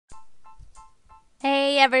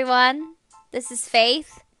Hey everyone, this is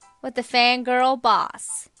Faith with the Fangirl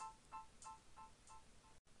Boss.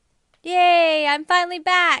 Yay, I'm finally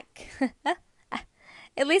back!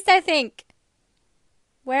 At least I think.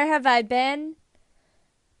 Where have I been?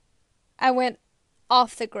 I went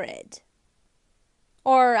off the grid.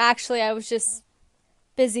 Or actually, I was just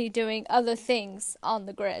busy doing other things on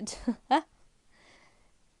the grid.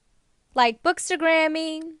 Like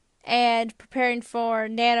bookstagramming and preparing for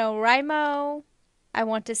NaNoWriMo. I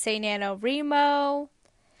want to say NaNoWriMo.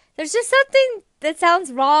 There's just something that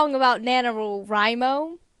sounds wrong about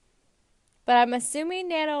NaNoWriMo. But I'm assuming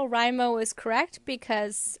NaNoWriMo is correct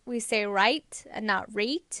because we say right and not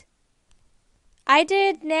reet. I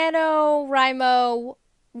did NaNoWriMo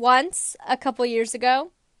once a couple years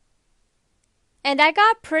ago. And I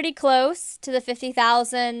got pretty close to the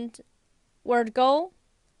 50,000 word goal.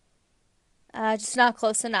 Just not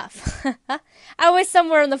close enough. I was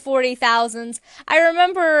somewhere in the 40,000s. I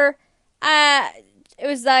remember it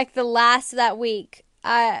was like the last of that week.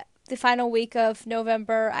 The final week of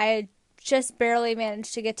November, I had just barely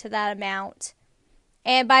managed to get to that amount.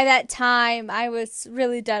 And by that time, I was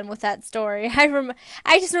really done with that story.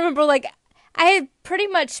 I just remember, like, I had pretty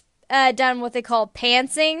much done what they call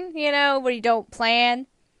pantsing, where you don't plan.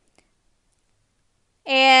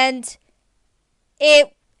 And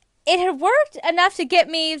it had worked enough to get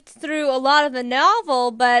me through a lot of the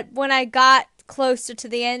novel, but when I got closer to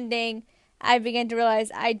the ending, I began to realize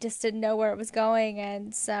I just didn't know where it was going,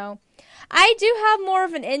 and so I do have more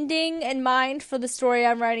of an ending in mind for the story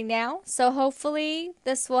I'm writing now, so hopefully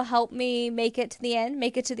this will help me make it to the end,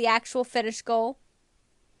 make it to the actual finish goal.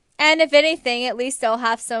 And if anything, at least I'll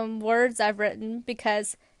have some words I've written,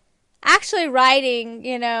 because actually writing,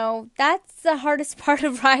 that's the hardest part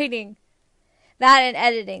of writing. That and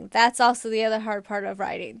editing. That's also the other hard part of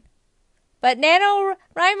writing. But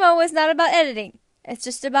NaNoWriMo is not about editing. It's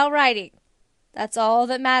just about writing. That's all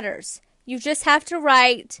that matters. You just have to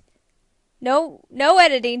write. No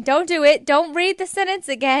editing. Don't do it. Don't read the sentence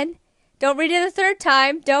again. Don't read it a third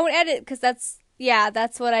time. Don't edit, because that's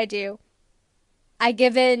what I do. I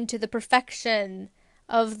give in to the perfection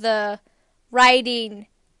of the writing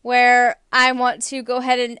where I want to go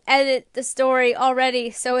ahead and edit the story already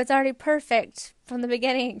so it's already perfect from the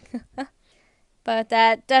beginning. But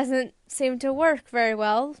that doesn't seem to work very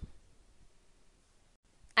well.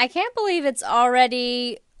 I can't believe it's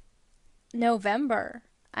already November.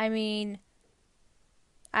 I mean,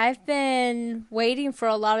 I've been waiting for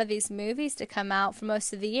a lot of these movies to come out for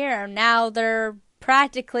most of the year. Now they're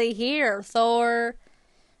practically here. Thor,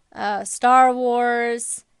 Star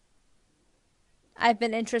Wars. I've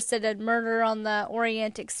been interested in Murder on the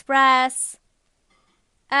Orient Express.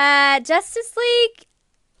 Justice League,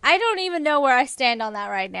 I don't even know where I stand on that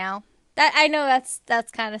right now. I know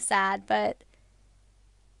that's kind of sad, but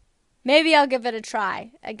maybe I'll give it a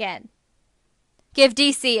try again. Give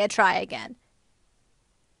DC a try again.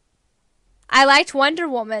 I liked Wonder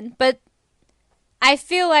Woman, but I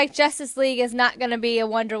feel like Justice League is not going to be a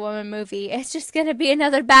Wonder Woman movie. It's just going to be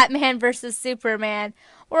another Batman versus Superman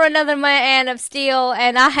or another Man of Steel,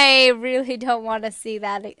 and I really don't want to see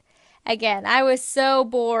that again. I was so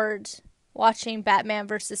bored watching Batman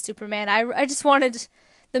versus Superman. I just wanted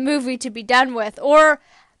the movie to be done with, or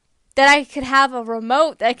that I could have a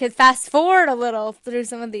remote that I could fast forward a little through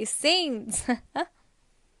some of these scenes.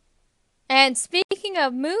 And speaking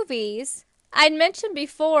of movies, I'd mentioned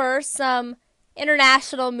before some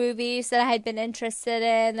international movies that I had been interested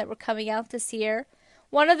in that were coming out this year.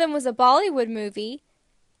 One of them was a Bollywood movie.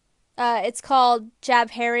 It's called Jab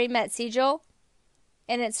Harry Met Sejal,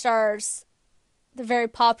 and it stars the very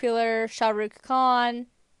popular Shah Rukh Khan.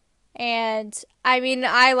 And I mean,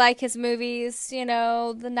 I like his movies, the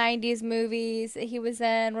 90s movies that he was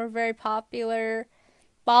in were very popular.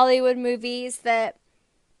 Bollywood movies that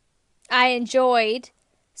I enjoyed.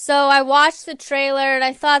 So I watched the trailer and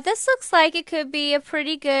I thought this looks like it could be a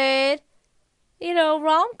pretty good,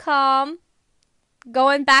 rom-com.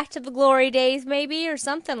 Going back to the glory days maybe, or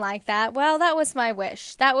something like that. Well, that was my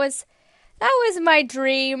wish. That was my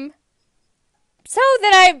dream. So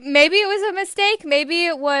that maybe it was a mistake, maybe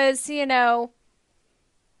it was, a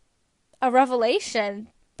revelation.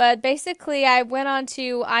 But basically I went on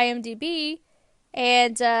to IMDb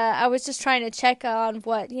and I was just trying to check on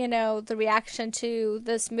what, the reaction to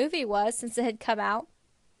this movie was since it had come out.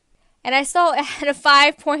 And I saw it had a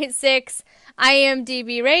 5.6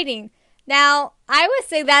 IMDb rating. Now, I would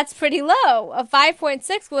say that's pretty low. A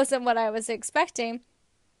 5.6 wasn't what I was expecting.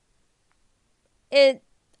 And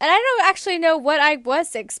I don't actually know what I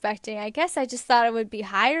was expecting. I guess I just thought it would be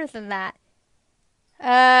higher than that.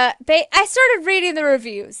 I started reading the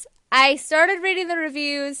reviews. I started reading the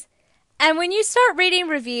reviews, and when you start reading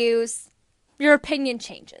reviews, your opinion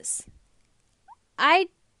changes. I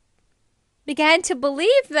began to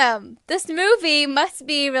believe them. This movie must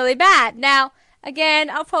be really bad. Now, again,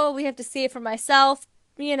 I'll probably have to see it for myself,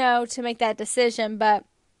 to make that decision, but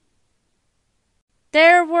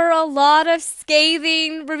there were a lot of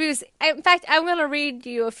scathing reviews. In fact, I'm going to read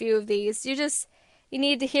you a few of these. You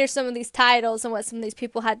need to hear some of these titles and what some of these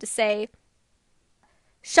people had to say.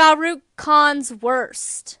 Shah Rukh Khan's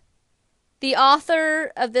worst. The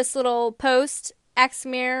author of this little post,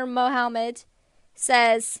 Axmir Mohammed,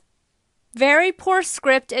 says, very poor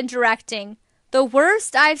script and directing. The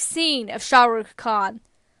worst I've seen of Shah Rukh Khan.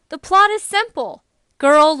 The plot is simple.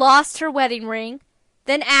 Girl lost her wedding ring,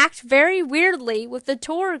 then act very weirdly with the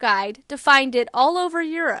tour guide to find it all over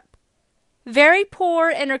Europe. Very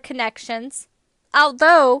poor interconnections,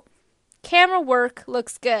 although camera work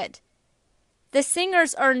looks good. The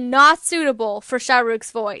singers are not suitable for Shah Rukh's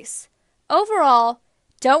voice. Overall,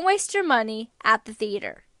 don't waste your money at the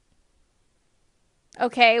theater.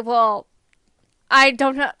 Okay, well, I'm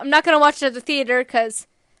not going to watch it at the theater because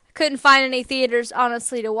I couldn't find any theaters,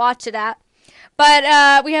 honestly, to watch it at.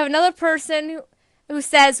 But we have another person who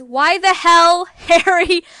says, why the hell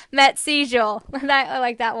Harry met Sejal? I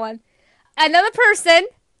like that one. Another person,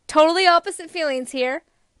 totally opposite feelings here.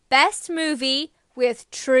 Best movie with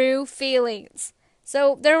true feelings.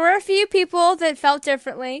 So there were a few people that felt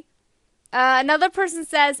differently. Another person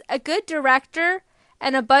says, a good director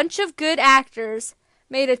and a bunch of good actors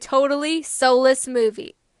made a totally soulless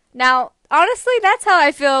movie. Now, honestly, that's how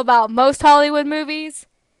I feel about most Hollywood movies.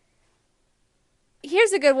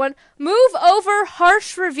 Here's a good one. Move over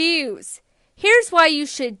harsh reviews. Here's why you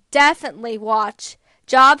should definitely watch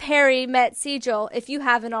Job Harry Met Sejal if you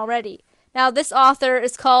haven't already. Now, this author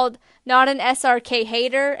is called Not an SRK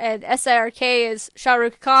Hater, and SRK is Shah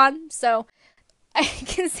Rukh Khan, so I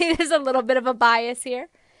can see there's a little bit of a bias here.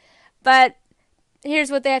 But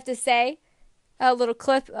here's what they have to say. A little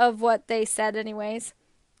clip of what they said anyways.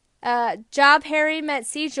 Job Harry Met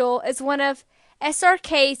Sejal is one of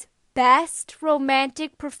SRK's best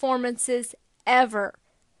romantic performances ever.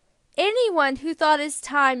 Anyone who thought his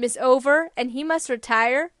time is over and he must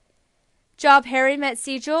retire, Job Harry Met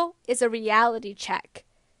Sejal is a reality check.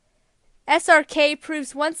 SRK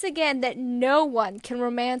proves once again that no one can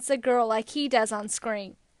romance a girl like he does on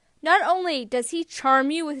screen. Not only does he charm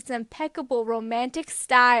you with his impeccable romantic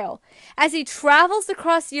style as he travels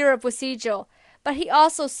across Europe with Sejal, but he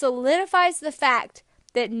also solidifies the fact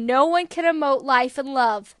that no one can emote life and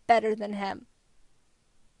love better than him.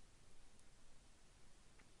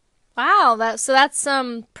 Wow, that's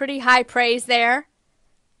some pretty high praise there.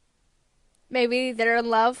 Maybe they're in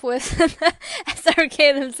love with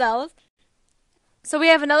SRK themselves. So we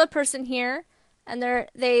have another person here, and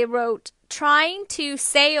they wrote, trying to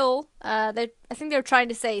sail, I think they were trying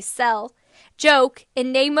to say sell, joke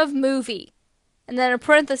in name of movie. And then in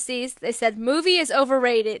parentheses, they said, movie is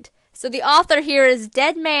overrated. So the author here is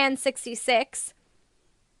Deadman66.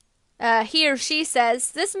 He or she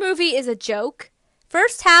says, this movie is a joke.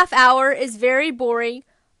 First half hour is very boring.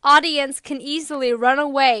 Audience can easily run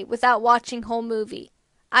away without watching whole movie.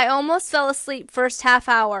 I almost fell asleep first half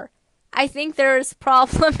hour. I think there is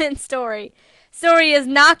problem in story. Story is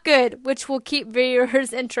not good, which will keep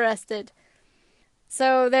viewers interested.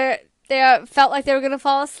 So they felt like they were going to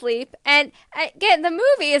fall asleep. And again, the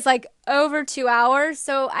movie is like over 2 hours,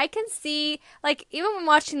 so I can see, like, even when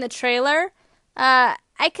watching the trailer, I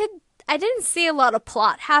didn't see a lot of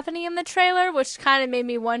plot happening in the trailer, which kind of made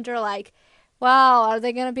me wonder, like, wow, are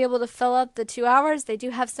they going to be able to fill up the 2 hours? They do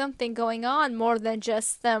have something going on more than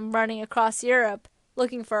just them running across Europe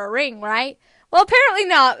looking for a ring, right? Well, apparently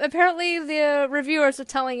not. Apparently the reviewers are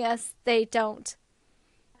telling us they don't.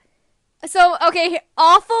 So, okay,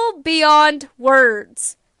 awful beyond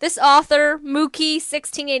words. This author,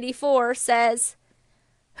 Mookie1684, says,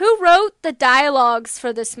 who wrote the dialogues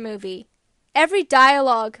for this movie? Every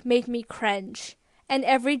dialogue made me cringe, and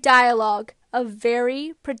every dialogue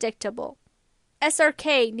very predictable.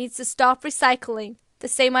 SRK needs to stop recycling the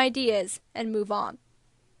same ideas and move on.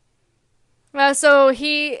 So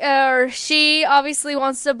he or she obviously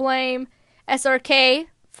wants to blame SRK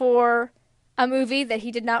for a movie that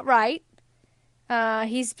he did not write.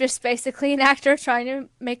 He's just basically an actor trying to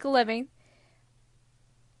make a living.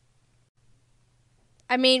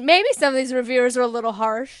 I mean, maybe some of these reviewers are a little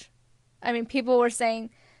harsh. I mean, people were saying,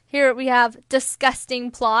 here we have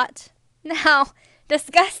disgusting plot. Now,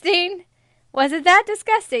 disgusting? Was it that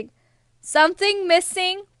disgusting? Something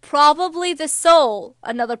missing, probably the soul,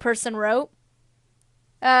 another person wrote.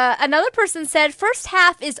 Another person said, first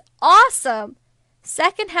half is awesome.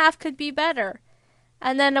 Second half could be better.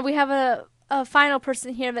 And then we have a final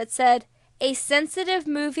person here that said, a sensitive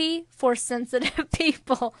movie for sensitive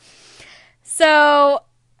people. So,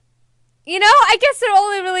 I guess the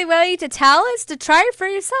only really way to tell is to try it for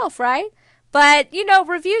yourself, right? But,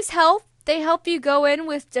 reviews help. They help you go in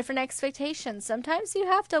with different expectations. Sometimes you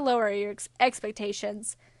have to lower your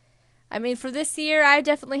expectations. I mean, for this year, I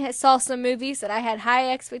definitely saw some movies that I had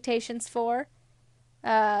high expectations for,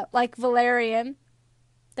 like Valerian,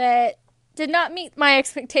 that did not meet my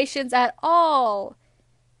expectations at all.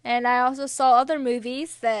 And I also saw other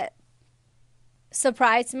movies that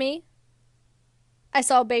surprised me. I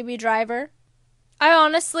saw Baby Driver. I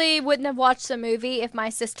honestly wouldn't have watched the movie if my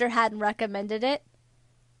sister hadn't recommended it.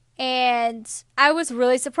 And I was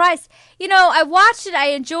really surprised. I watched it, I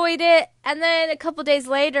enjoyed it, and then a couple days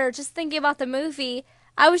later, just thinking about the movie,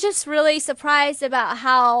 I was just really surprised about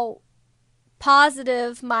how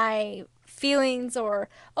positive my feelings or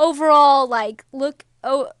overall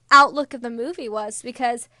outlook of the movie was,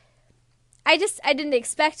 because I didn't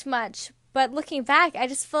expect much, but looking back, I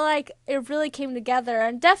just feel like it really came together,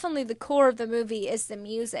 and definitely the core of the movie is the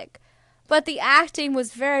music. But the acting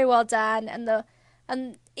was very well done, and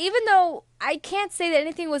even though I can't say that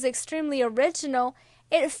anything was extremely original,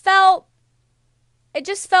 it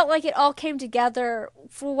just felt like it all came together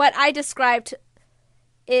for what I described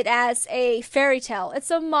it as a fairy tale. It's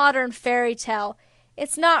a modern fairy tale.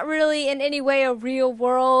 It's not really in any way a real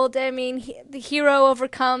world. I mean, the hero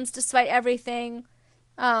overcomes despite everything.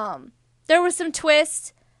 There was some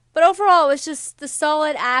twists, but overall, it was just the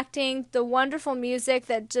solid acting, the wonderful music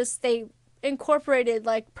that just they incorporated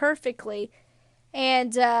like perfectly,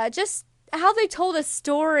 and just how they told a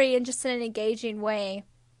story in just an engaging way.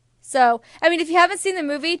 So, I mean, if you haven't seen the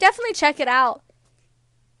movie, definitely check it out.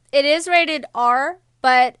 It is rated R,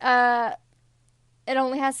 but it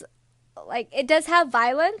only has it does have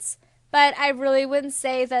violence, but I really wouldn't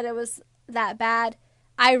say that it was that bad.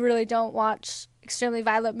 I really don't watch extremely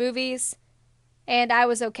violent movies, and I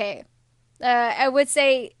was okay. I would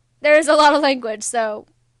say there is a lot of language, so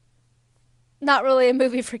not really a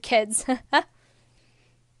movie for kids.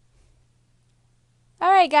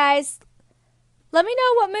 All right, guys, let me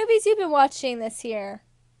know what movies you've been watching this year.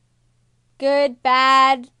 Good,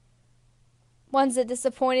 bad, ones that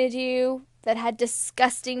disappointed you, that had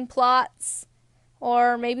disgusting plots,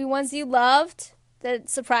 or maybe ones you loved that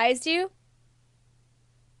surprised you.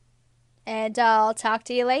 And I'll talk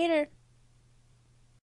to you later.